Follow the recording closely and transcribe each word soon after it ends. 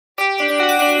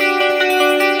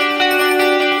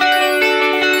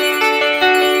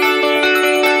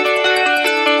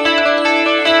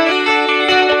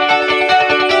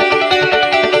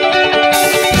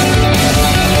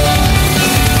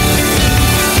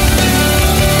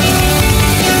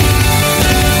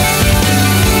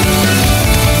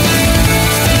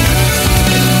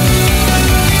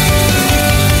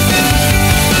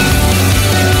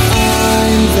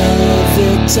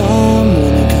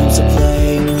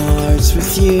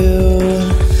you.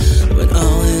 When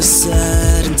all is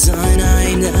said and done,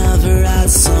 I never had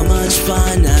so much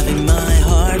fun having my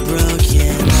heart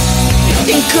broken.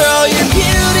 And girl, your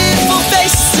beautiful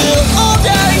face is still all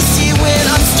that I see when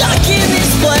I'm stuck in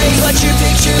this place. But your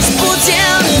picture's pulled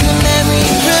down and the memory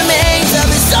remains of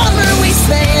the summer we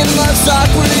spent in love's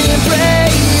awkward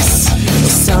embrace.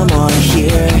 Someone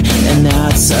here, and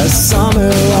that's a summer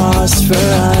lost for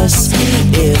us.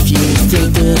 If you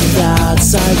think that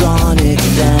that's ironic,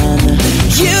 then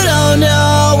you don't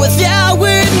know what that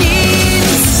word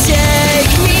means.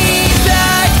 Take me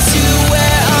back to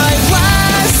where I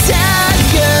last had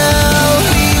you.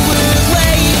 We were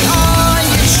laying on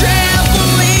your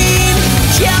trampoline,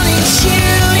 counting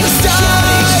shooting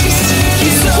stars.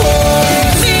 You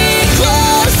hold me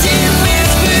close and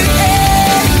whispered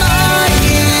in my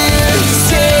ear,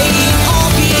 saying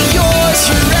I'll be yours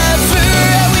forever.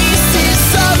 At least this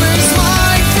summer's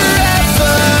mine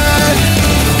forever.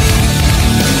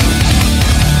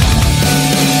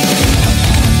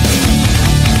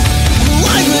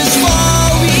 I was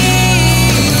falling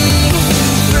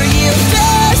for you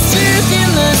faster than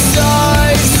the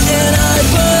stars, and I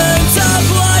burned up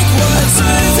like what's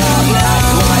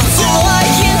all I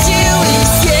can do is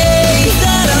say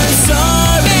that I'm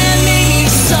sorry, and maybe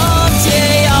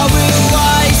someday I'll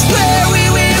realize where we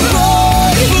went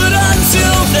wrong. But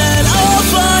until then, I'll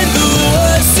find the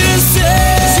words to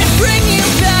say to bring you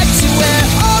back to where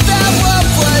all that love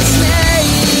was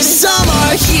made. Some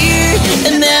are here,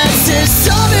 and that's a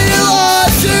summer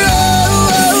lost for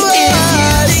us. If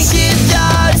you think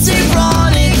that's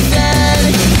ironic,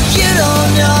 then you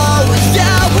don't know what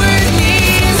that word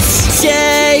means.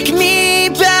 Take me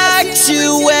back to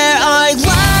where I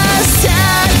last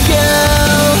had you.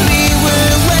 We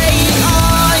were laying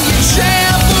on your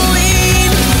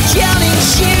trampoline, counting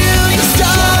shooting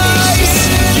stars.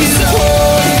 You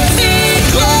hold me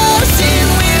close and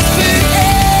whispered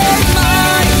in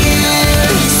my ear,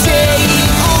 saying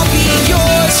I'll be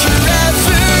yours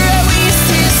forever. At least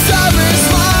this summer's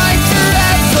mine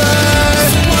forever.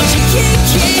 So won't you keep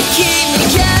me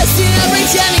guessing and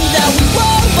pretending that we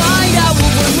won't find out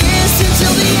what we're missing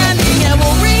till the ending, and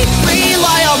we'll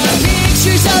rely on the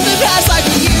pictures of the past like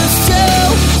we used to,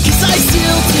 'cause I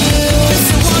still do.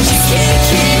 So won't you keep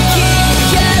me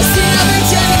guessing and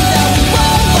pretending that we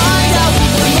won't find out what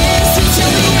we're missing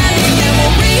till the ending, and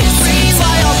we'll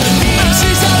rely on the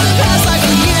pictures of the past like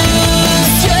we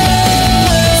used to.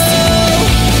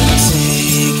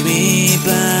 Take me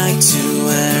back to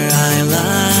where I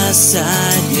last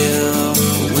had you.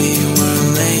 We were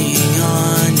laying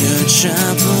on your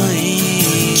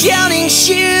trampoline, counting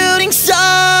shooting